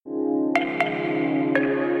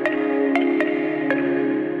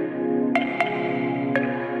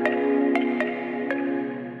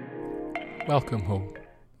Welcome home.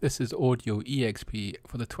 This is Audio EXP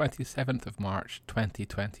for the 27th of March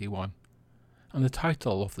 2021, and the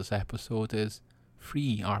title of this episode is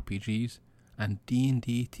Free RPGs and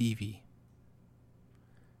D&D TV.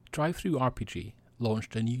 DriveThruRPG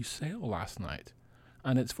launched a new sale last night,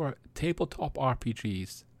 and it's for tabletop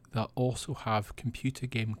RPGs that also have computer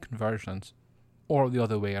game conversions, or the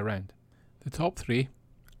other way around. The top three,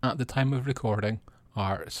 at the time of recording,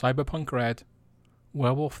 are Cyberpunk Red,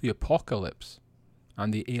 Werewolf the Apocalypse,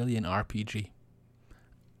 and the Alien RPG.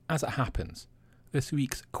 As it happens, this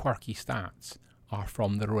week's quirky stats are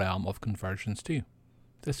from the realm of conversions too.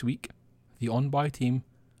 This week, the OnBuy team,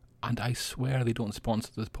 and I swear they don't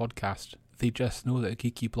sponsor this podcast, they just know that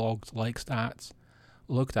geeky blogs like stats,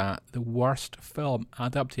 looked at the worst film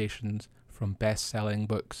adaptations from best-selling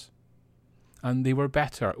books. And they were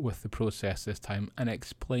better with the process this time and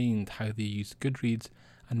explained how they used Goodreads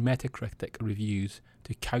and Metacritic reviews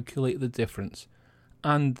to calculate the difference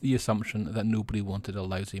and the assumption that nobody wanted a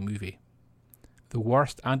lousy movie. The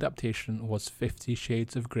worst adaptation was 50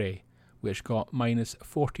 Shades of Grey, which got minus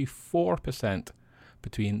 44%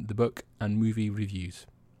 between the book and movie reviews.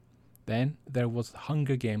 Then there was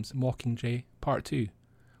Hunger Games Mockingjay Part 2,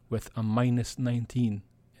 with a minus 19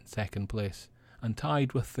 in second place, and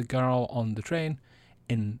tied with The Girl on the Train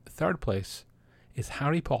in third place is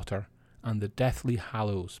Harry Potter and the Deathly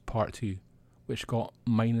Hallows Part 2, which got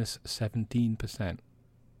minus 17%.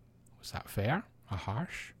 Was that fair? Or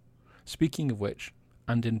harsh? Speaking of which,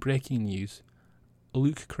 and in breaking news,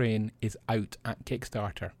 Luke Crane is out at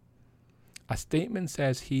Kickstarter. A statement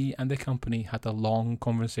says he and the company had a long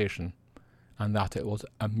conversation, and that it was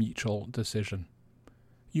a mutual decision.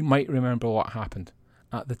 You might remember what happened.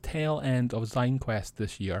 At the tail end of ZineQuest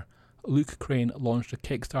this year, Luke Crane launched a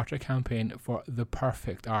Kickstarter campaign for The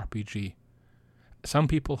Perfect RPG. Some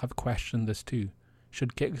people have questioned this too.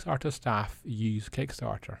 Should Kickstarter staff use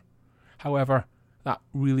Kickstarter? However, that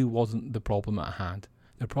really wasn't the problem at hand.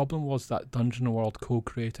 The problem was that Dungeon World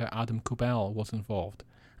co-creator Adam Koebel was involved,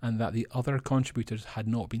 and that the other contributors had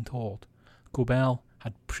not been told. Koebel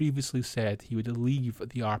had previously said he would leave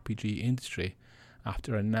the RPG industry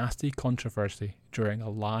after a nasty controversy during a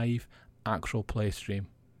live actual play stream.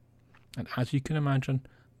 And as you can imagine,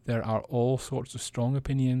 there are all sorts of strong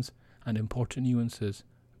opinions and important nuances,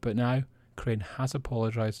 but now Crane has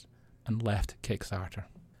apologised and left Kickstarter.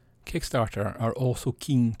 Kickstarter are also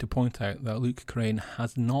keen to point out that Luke Crane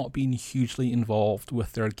has not been hugely involved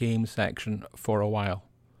with their games section for a while.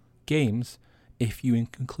 Games, if you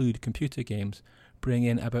include computer games, bring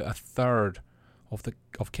in about a third of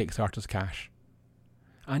Kickstarter's cash.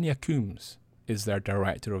 Anya Coombs is their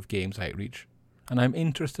director of games outreach, and I'm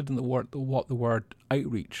interested in what the word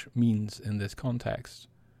outreach means in this context.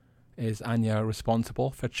 Is Anya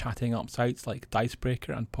responsible for chatting up sites like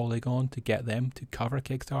Dicebreaker and Polygon to get them to cover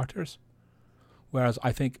Kickstarters? Whereas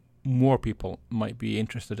I think more people might be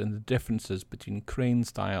interested in the differences between Crane's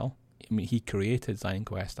style, he created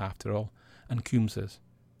ZineQuest after all, and Coombs's.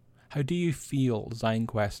 How do you feel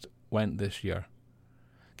ZineQuest went this year?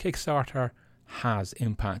 Kickstarter has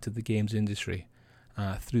impacted the games industry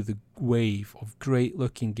through the wave of great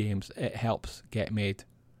looking games it helps get made.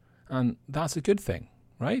 And that's a good thing,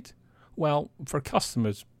 right? Well, for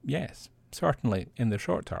customers, yes, certainly in the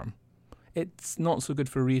short term. It's not so good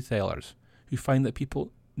for retailers, who find that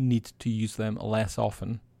people need to use them less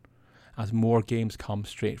often as more games come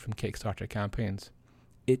straight from Kickstarter campaigns.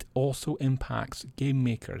 It also impacts game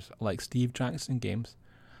makers like Steve Jackson Games,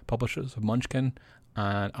 publishers of Munchkin,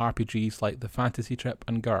 and RPGs like The Fantasy Trip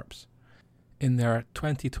and GURPS. In their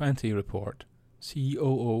 2020 report,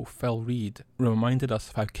 COO Phil Reed reminded us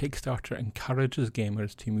of how Kickstarter encourages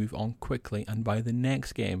gamers to move on quickly and buy the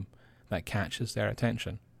next game that catches their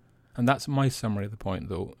attention. And that's my summary of the point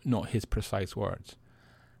though, not his precise words.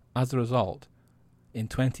 As a result, in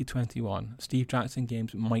 2021, Steve Jackson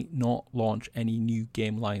Games might not launch any new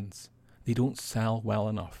game lines. They don't sell well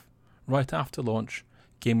enough. Right after launch,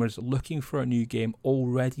 gamers looking for a new game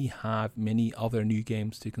already have many other new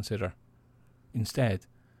games to consider. Instead,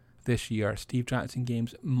 this year, Steve Jackson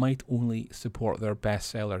Games might only support their best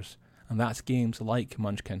sellers, and that's games like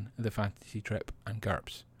Munchkin, The Fantasy Trip, and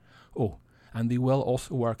GURPS. Oh, and they will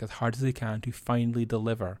also work as hard as they can to finally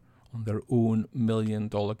deliver on their own $1 million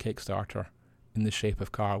Kickstarter in the shape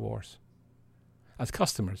of Car Wars. As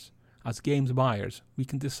customers, as games buyers, we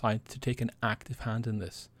can decide to take an active hand in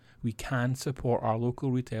this. We can support our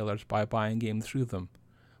local retailers by buying games through them.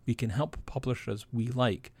 We can help publishers we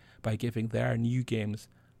like by giving their new games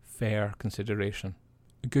fair consideration.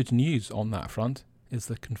 Good news on that front is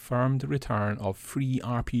the confirmed return of Free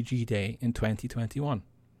RPG Day in 2021.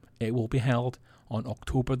 It will be held on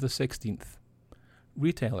October the 16th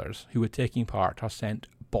Retailers who are taking part are sent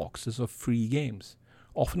boxes of free games,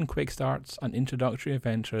 often quick starts and introductory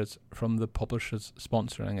adventures from the publishers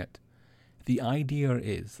sponsoring it. The idea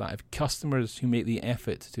is that if customers who make the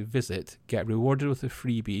effort to visit get rewarded with a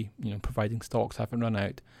freebie, providing stocks haven't run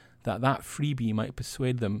out, that freebie might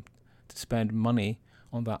persuade them to spend money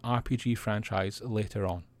on that RPG franchise later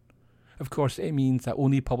on. Of course, it means that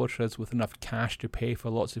only publishers with enough cash to pay for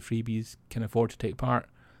lots of freebies can afford to take part,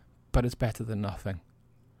 but it's better than nothing.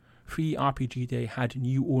 Free RPG Day had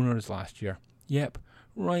new owners last year. Yep,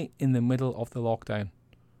 right in the middle of the lockdown.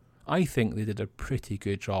 I think they did a pretty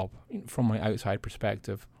good job, from my outside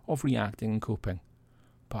perspective, of reacting and coping.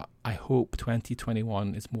 But I hope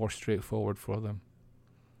 2021 is more straightforward for them.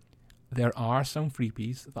 There are some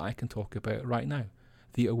freebies that I can talk about right now.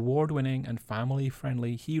 The award-winning and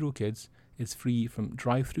family-friendly Hero Kids is free from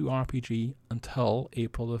Drive-Thru RPG until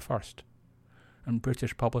April the 1st. And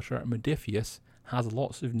British publisher Modiphius has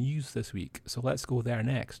lots of news this week, so let's go there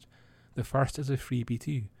next. The first is a freebie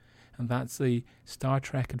too, and that's the Star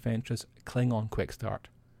Trek Adventures Klingon Quick Start.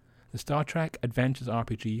 The Star Trek Adventures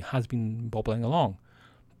RPG has been bobbling along,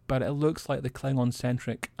 but it looks like the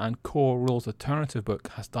Klingon-centric and core rules alternative book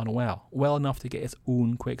has done well enough to get its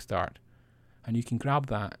own quick start. And you can grab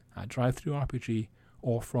that at Drive-Thru RPG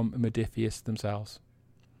or from Modiphius themselves.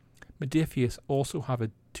 Modiphius also have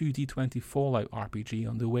a 2D20 Fallout RPG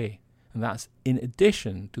on the way, and that's in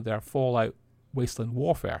addition to their Fallout Wasteland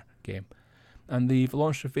Warfare game. And they've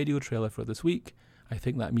launched a video trailer for this week. I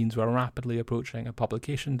think that means we're rapidly approaching a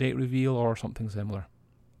publication date reveal or something similar.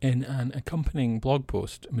 In an accompanying blog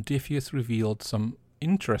post, Modiphius revealed some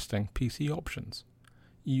interesting PC options.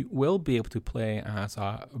 You will be able to play as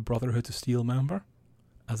a Brotherhood of Steel member,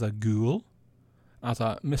 as a ghoul, as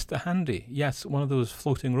a Mr. Handy, yes, one of those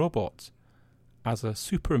floating robots, as a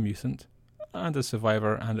super mutant, and a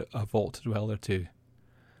survivor and a vault dweller too.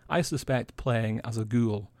 I suspect playing as a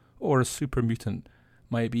ghoul or a super mutant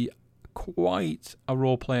might be quite a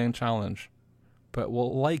role-playing challenge, but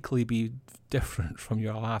will likely be different from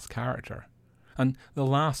your last character. And the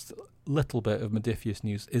last little bit of Modiphius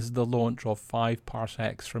news is the launch of 5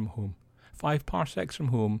 Parsecs from Home. 5 Parsecs from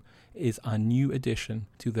Home is a new addition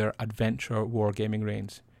to their adventure wargaming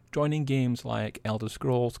range, joining games like Elder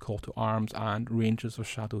Scrolls, Call to Arms, and Rangers of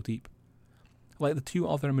Shadow Deep. Like the 2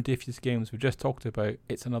 other Modiphius games we just talked about,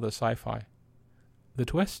 it's another sci-fi. The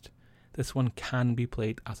twist? This one can be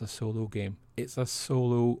played as a solo game. It's a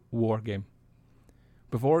solo war game.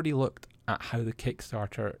 We've already looked at how the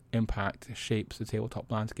Kickstarter impact shapes the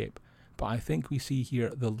tabletop landscape, but I think we see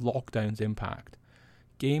here the lockdown's impact.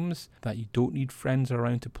 Games that you don't need friends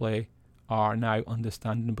around to play are now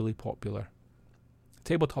understandably popular.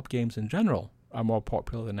 Tabletop games in general are more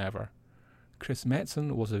popular than ever. Chris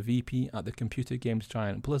Metzen was a VP at the computer games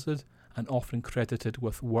giant Blizzard and often credited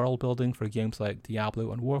with world building for games like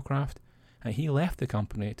Diablo and Warcraft, and he left the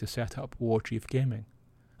company to set up Warchief Gaming.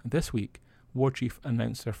 And this week, Warchief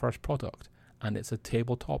announced their first product, and it's a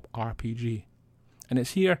tabletop RPG. And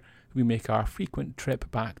it's here we make our frequent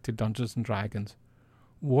trip back to Dungeons & Dragons.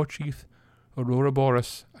 Warchief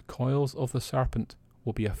Ouroboros Coils of the Serpent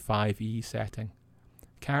will be a 5e setting.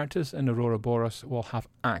 Characters in Ouroboros will have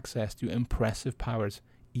access to impressive powers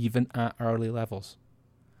even at early levels.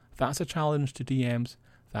 That's a challenge to DMs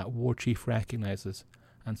that Warchief recognises,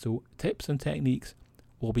 and so tips and techniques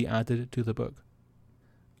will be added to the book.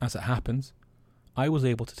 As it happens, I was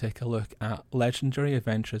able to take a look at Legendary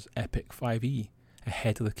Adventures Epic 5e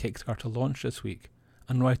ahead of the Kickstarter launch this week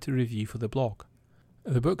and write a review for the blog.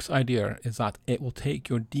 The book's idea is that it will take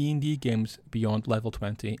your D&D games beyond level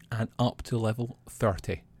 20 and up to level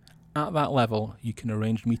 30. At that level, you can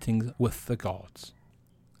arrange meetings with the gods.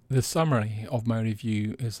 The summary of my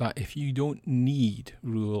review is that if you don't need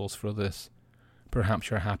rules for this, perhaps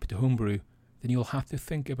you're happy to homebrew, then you'll have to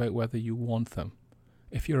think about whether you want them.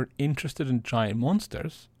 If you're interested in giant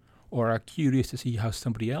monsters, or are curious to see how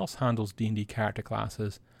somebody else handles D&D character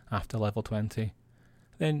classes after level 20,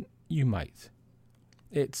 then you might.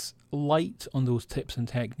 It's light on those tips and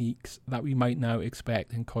techniques that we might now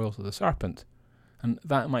expect in Coils of the Serpent, and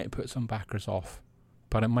that might put some backers off,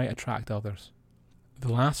 but it might attract others.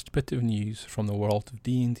 The last bit of news from the world of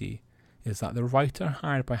D&D is that the writer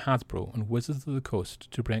hired by Hasbro on Wizards of the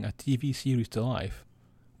Coast to bring a TV series to life,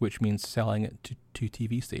 which means selling it to 2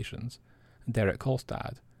 TV stations, Derek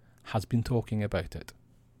Kolstad, has been talking about it.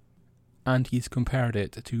 And he's compared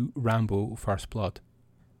it to Rambo First Blood.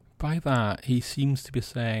 By that, he seems to be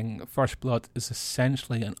saying First Blood is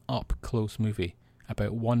essentially an up-close movie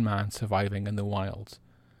about one man surviving in the wilds.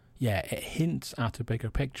 Yeah, it hints at a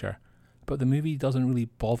bigger picture, but the movie doesn't really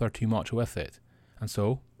bother too much with it, and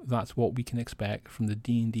so that's what we can expect from the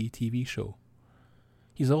D&D TV show.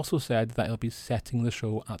 He's also said that he'll be setting the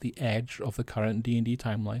show at the edge of the current D&D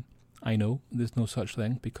timeline. I know there's no such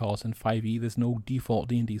thing because in 5e there's no default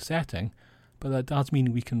D&D setting, but that does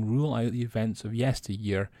mean we can rule out the events of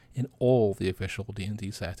yesteryear in all the official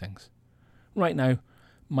D&D settings. Right now,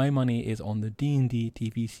 my money is on the D&D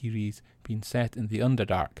TV series being set in the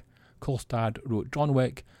Underdark. Kolstad wrote John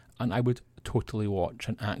Wick, and I would totally watch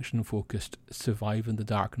an action-focused Survive in the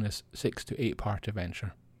Darkness 6 to 8 part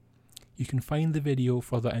adventure. You can find the video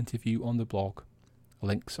for the interview on the blog.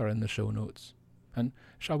 Links are in the show notes. And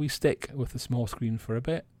shall we stick with the small screen for a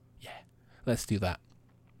bit? Yeah, let's do that.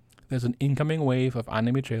 There's an incoming wave of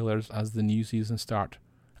anime trailers as the new season starts.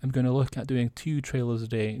 I'm going to look at doing 2 trailers a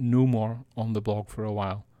day, no more, on the blog for a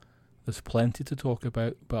while. There's plenty to talk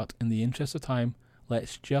about, but in the interest of time,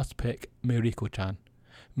 let's just pick Mureko-chan.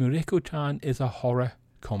 Mureko-chan is a horror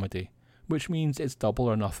comedy, which means it's double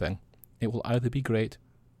or nothing. It will either be great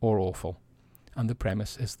or awful. And the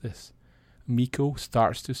premise is this. Miko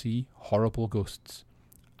starts to see horrible ghosts.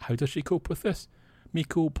 How does she cope with this?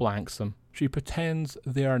 Miko blanks them. She pretends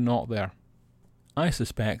they are not there. I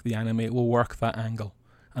suspect the anime will work that angle,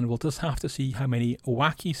 and we'll just have to see how many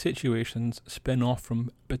wacky situations spin off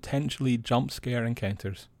from potentially jump scare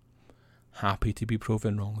encounters. Happy to be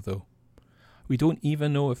proven wrong though. We don't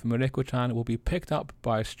even know if Mureko-chan will be picked up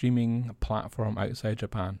by a streaming platform outside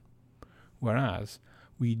Japan. Whereas,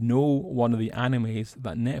 we know one of the animes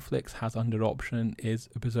that Netflix has under option is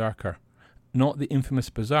Berserker. Not the infamous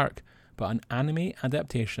Berserk, but an anime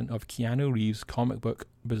adaptation of Keanu Reeves' comic book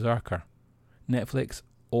Berserker. Netflix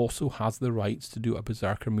also has the rights to do a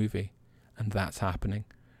Berserker movie, and that's happening.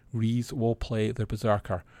 Reeves will play the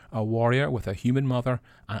Berserker, a warrior with a human mother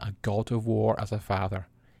and a god of war as a father.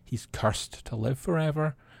 He's cursed to live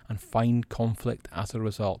forever and find conflict as a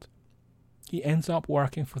result. He ends up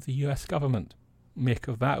working for the US government, make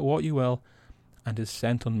of that what you will, and is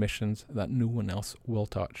sent on missions that no one else will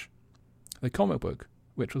touch. The comic book,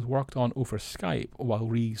 which was worked on over Skype while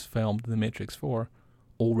Reeves filmed The Matrix 4,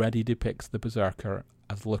 already depicts the Berserker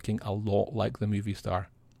as looking a lot like the movie star,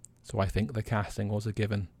 so I think the casting was a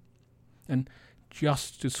given. And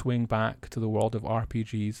just to swing back to the world of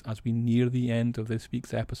RPGs as we near the end of this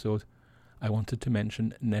week's episode, I wanted to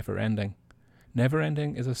mention Neverending.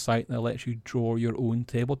 Neverending is a site that lets you draw your own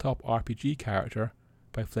tabletop RPG character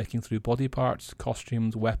by flicking through body parts,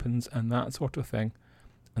 costumes, weapons, and that sort of thing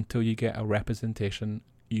until you get a representation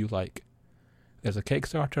you like. There's a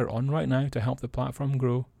Kickstarter on right now to help the platform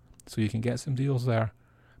grow, so you can get some deals there,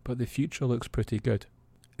 but the future looks pretty good.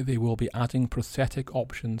 They will be adding prosthetic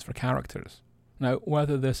options for characters. Now,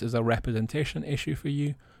 whether this is a representation issue for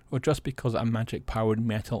you, or just because a magic-powered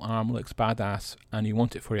metal arm looks badass and you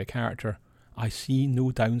want it for your character, I see no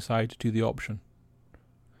downside to the option.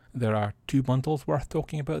 There are 2 bundles worth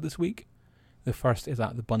talking about this week. The first is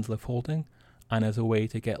at the Bundle of Holding, and is a way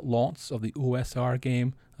to get lots of the OSR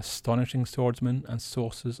game Astonishing Swordsman and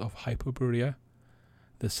Sources of Hyperborea.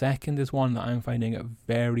 The second is one that I'm finding it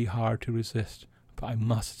very hard to resist, but I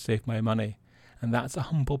must save my money, and that's a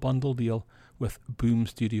humble bundle deal with Boom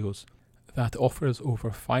Studios that offers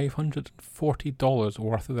over $540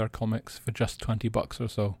 worth of their comics for just $20 or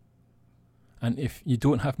so. And if you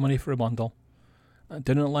don't have money for a bundle,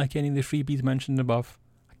 didn't like any of the freebies mentioned above,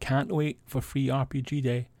 can't wait for free RPG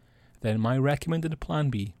Day, then my recommended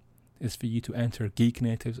plan B is for you to enter Geek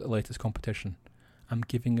Native's latest competition. I'm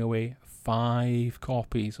giving away 5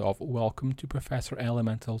 copies of Welcome to Professor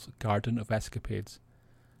Elemental's Garden of Escapades.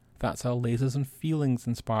 That's a lasers and feelings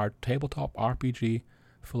inspired tabletop RPG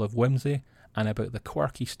full of whimsy and about the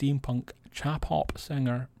quirky steampunk chap hop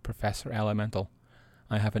singer Professor Elemental.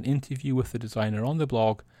 I have an interview with the designer on the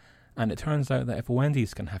blog, and it turns out that if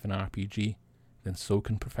Wendy's can have an RPG, then so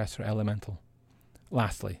can Professor Elemental.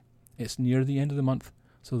 Lastly, it's near the end of the month,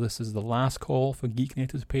 so this is the last call for Geek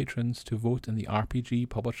Native's patrons to vote in the RPG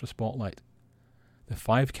Publisher Spotlight. The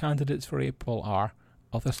 5 candidates for April are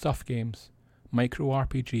Other Stuff Games, Micro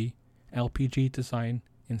RPG, LPG Design,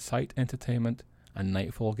 Insight Entertainment, and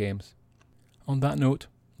Nightfall Games. On that note,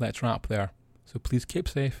 let's wrap there, so please keep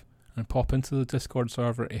safe and pop into the Discord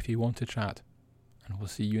server if you want to chat, and we'll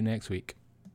see you next week.